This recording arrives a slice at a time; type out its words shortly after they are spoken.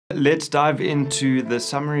Let's dive into the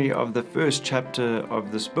summary of the first chapter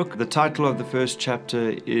of this book. The title of the first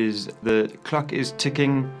chapter is "The Clock is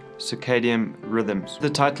Ticking, Circadian Rhythms." The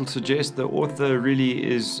title suggests the author really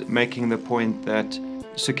is making the point that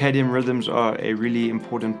circadian rhythms are a really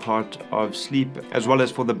important part of sleep, as well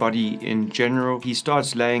as for the body in general. He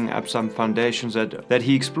starts laying up some foundations that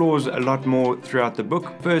he explores a lot more throughout the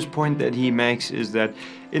book. First point that he makes is that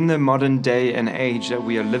in the modern day and age that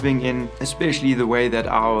we are living in, especially the way that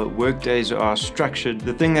our work days are structured,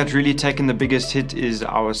 the thing that's really taken the biggest hit is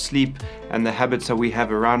our sleep and the habits that we have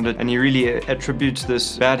around it. And he really attributes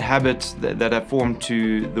this bad habits that are formed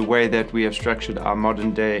to the way that we have structured our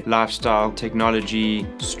modern day lifestyle, technology,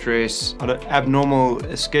 stress, abnormal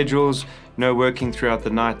schedules, working throughout the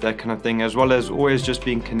night, that kind of thing, as well as always just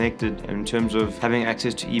being connected in terms of having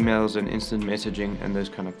access to emails and instant messaging and those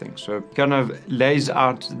kind of things. So kind of lays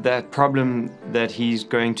out that problem that he's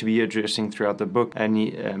going to be addressing throughout the book,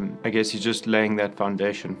 and I guess he's just laying that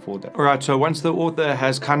foundation for that. Alright, so once the author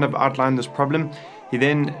has kind of outlined this problem, he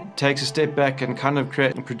then takes a step back and kind of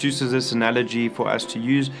produces this analogy for us to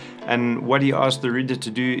use. And what he asks the reader to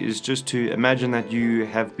do is just to imagine that you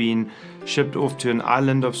have been shipped off to an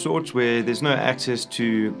island of sorts where there's no access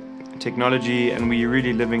to technology, and we're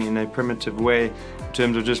really living in a primitive way in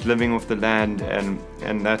terms of just living off the land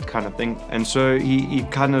and that kind of thing. And so he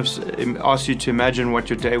kind of asks you to imagine what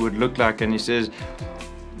your day would look like, and he says,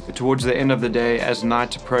 towards the end of the day, as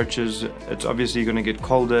night approaches, it's obviously going to get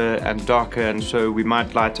colder and darker, and so we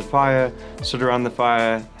might light a fire, sit around the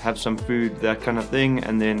fire, have some food, that kind of thing,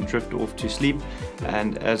 and then drift off to sleep.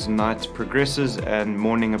 And as night progresses and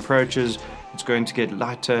morning approaches, it's going to get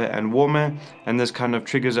lighter and warmer, and this kind of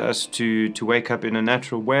triggers us to wake up in a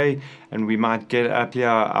natural way, and we might get up here,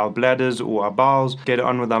 our bladders or our bowels, get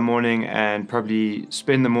on with our morning and probably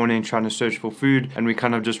spend the morning trying to search for food, and we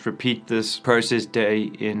kind of just repeat this process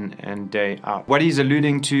day in and day out. What he's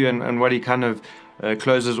alluding to and what he kind of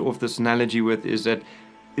closes off this analogy with is that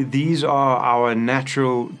these are our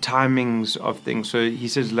natural timings of things. So he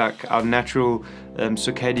says like our natural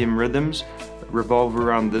circadian rhythms revolve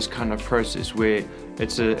around this kind of process where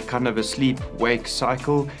it's a kind of a sleep-wake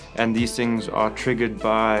cycle, and these things are triggered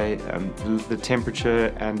by the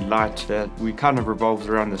temperature and light that we kind of revolves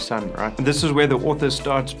around the sun, right? And this is where the author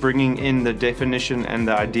starts bringing in the definition and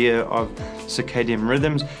the idea of circadian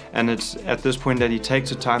rhythms, and it's at this point that he takes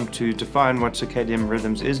the time to define what circadian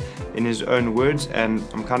rhythms is in his own words, and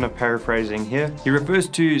I'm kind of paraphrasing here. He refers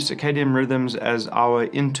to circadian rhythms as our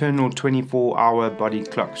internal 24-hour body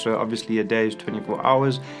clock. So obviously a day is 24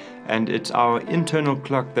 hours, and it's our internal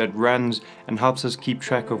clock that runs and helps us keep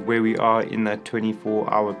track of where we are in that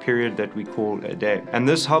 24-hour period that we call a day. And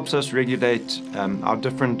this helps us regulate our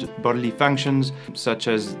different bodily functions, such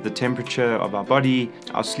as the temperature of our body,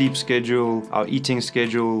 our sleep schedule, our eating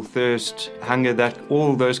schedule, thirst, hunger, that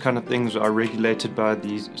all those kind of things are regulated by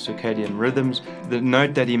these circadian rhythms. The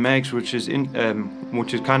note that he makes, which is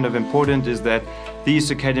kind of important, is that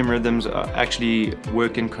these circadian rhythms actually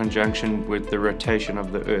work in conjunction with the rotation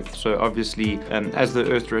of the Earth. So obviously, as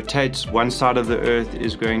the Earth rotates, one side of the Earth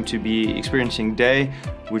is going to be experiencing day,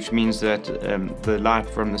 which means that the light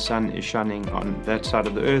from the sun is shining on that side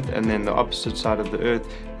of the Earth, and then the opposite side of the Earth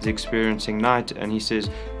is experiencing night. And he says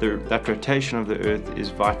that rotation of the Earth is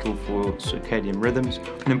vital for circadian rhythms.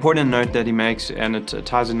 An important note that he makes, and it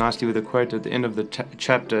ties in nicely with a quote at the end of the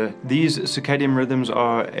chapter, these circadian rhythms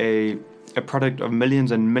are a product of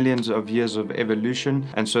millions and millions of years of evolution,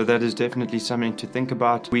 and so that is definitely something to think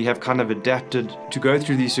about. We have kind of adapted to go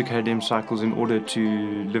through these circadian cycles in order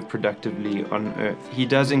to live productively on Earth. He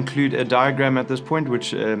does include a diagram at this point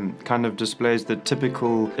which kind of displays the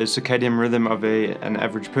typical circadian rhythm of an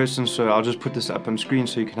average person, so I'll just put this up on screen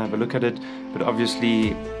so you can have a look at it. But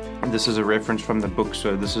obviously this is a reference from the book,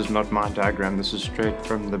 so this is not my diagram, this is straight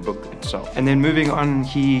from the book itself. And then moving on,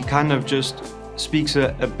 he kind of just speaks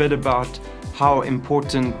a bit about how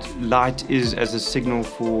important light is as a signal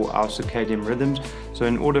for our circadian rhythms. So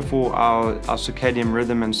in order for our circadian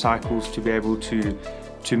rhythm and cycles to be able to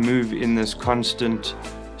move in this constant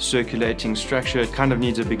circulating structure, it kind of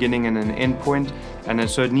needs a beginning and an end point, and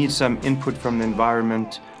so it needs some input from the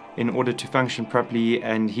environment in order to function properly.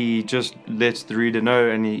 And he just lets the reader know,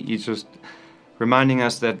 and he's just reminding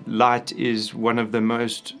us that light is one of the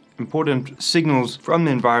most important signals from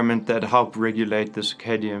the environment that help regulate the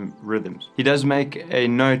circadian rhythms. He does make a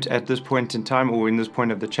note at this point in time, or in this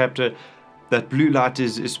point of the chapter, that blue light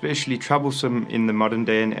is especially troublesome in the modern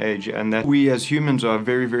day and age, and that we as humans are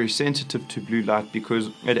very, very sensitive to blue light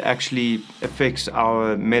because it actually affects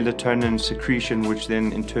our melatonin secretion, which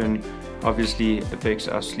then in turn obviously affects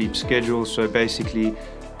our sleep schedule. So basically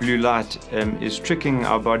blue light is tricking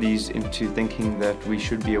our bodies into thinking that we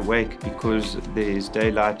should be awake because there's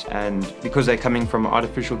daylight, and because they're coming from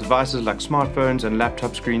artificial devices like smartphones and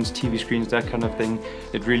laptop screens, TV screens, that kind of thing.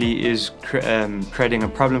 It really is creating a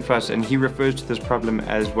problem for us, and he refers to this problem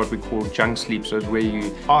as what we call junk sleep. So it's where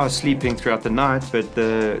you are sleeping throughout the night, but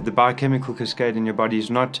the biochemical cascade in your body is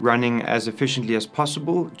not running as efficiently as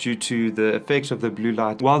possible due to the effects of the blue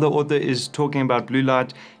light. While the author is talking about blue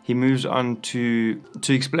light, he moves on to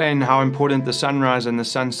explain how important the sunrise and the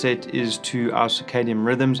sunset is to our circadian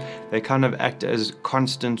rhythms. They kind of act as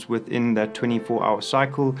constants within that 24-hour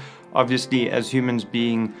cycle. Obviously, as humans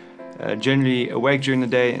being generally awake during the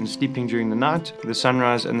day and sleeping during the night, the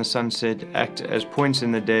sunrise and the sunset act as points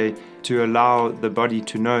in the day to allow the body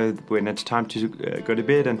to know when it's time to go to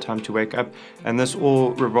bed and time to wake up. And this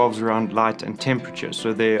all revolves around light and temperature.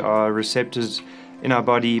 So there are receptors in our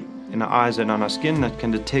body, in our eyes and on our skin that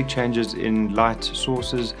can detect changes in light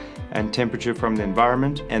sources and temperature from the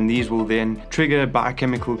environment, and these will then trigger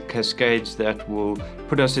biochemical cascades that will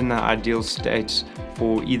put us in the ideal states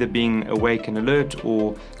for either being awake and alert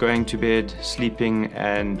or going to bed, sleeping,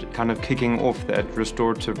 and kind of kicking off that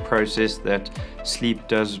restorative process that sleep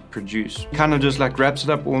does produce. Kind of just like wraps it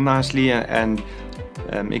up all nicely and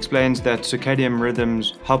explains that circadian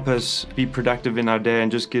rhythms help us be productive in our day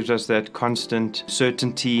and just gives us that constant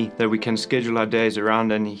certainty that we can schedule our days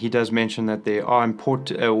around. And he does mention that there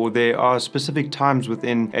are specific times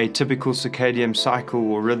within a typical circadian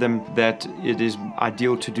cycle or rhythm that it is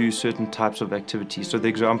ideal to do certain types of activities. So the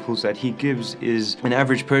examples that he gives is an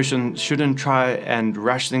average person shouldn't try and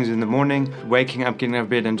rush things in the morning. Waking up, getting out of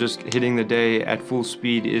bed and just hitting the day at full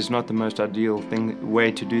speed is not the most ideal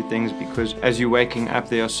way to do things, because as you're waking up,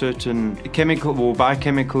 there are certain chemical or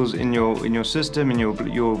biochemicals in your system, in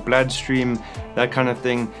your bloodstream, that kind of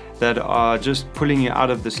thing, that are just pulling you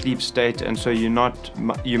out of the sleep state, and so you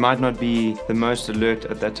might not be the most alert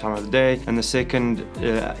at that time of the day. And the second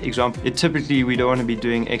example, typically we don't want to be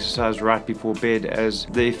doing exercise right before bed, as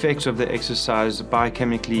the effects of the exercise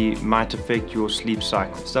biochemically might affect your sleep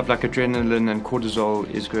cycle. Stuff like adrenaline and cortisol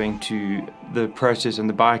is going to the process and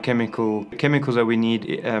the chemicals that we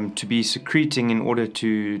need to be secreting in order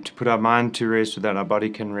to put our mind to rest so that our body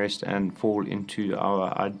can rest and fall into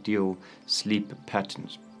our ideal sleep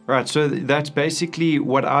patterns. Right, so that's basically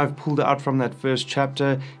what I've pulled out from that first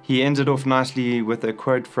chapter. He ends it off nicely with a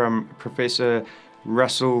quote from Professor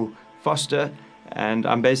Russell Foster, and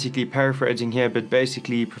I'm basically paraphrasing here, but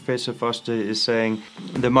basically Professor Foster is saying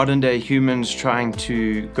the modern day humans trying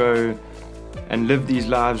to go and live these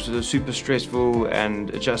lives that are super stressful and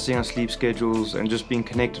adjusting our sleep schedules and just being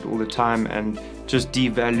connected all the time and just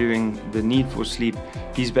devaluing the need for sleep.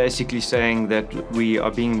 He's basically saying that we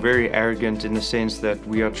are being very arrogant in the sense that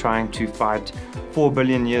we are trying to fight 4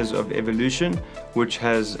 billion years of evolution, which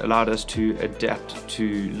has allowed us to adapt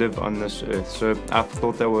to live on this earth. So I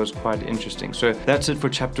thought that was quite interesting. So that's it for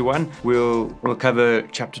chapter 1. We'll cover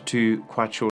chapter 2 quite shortly.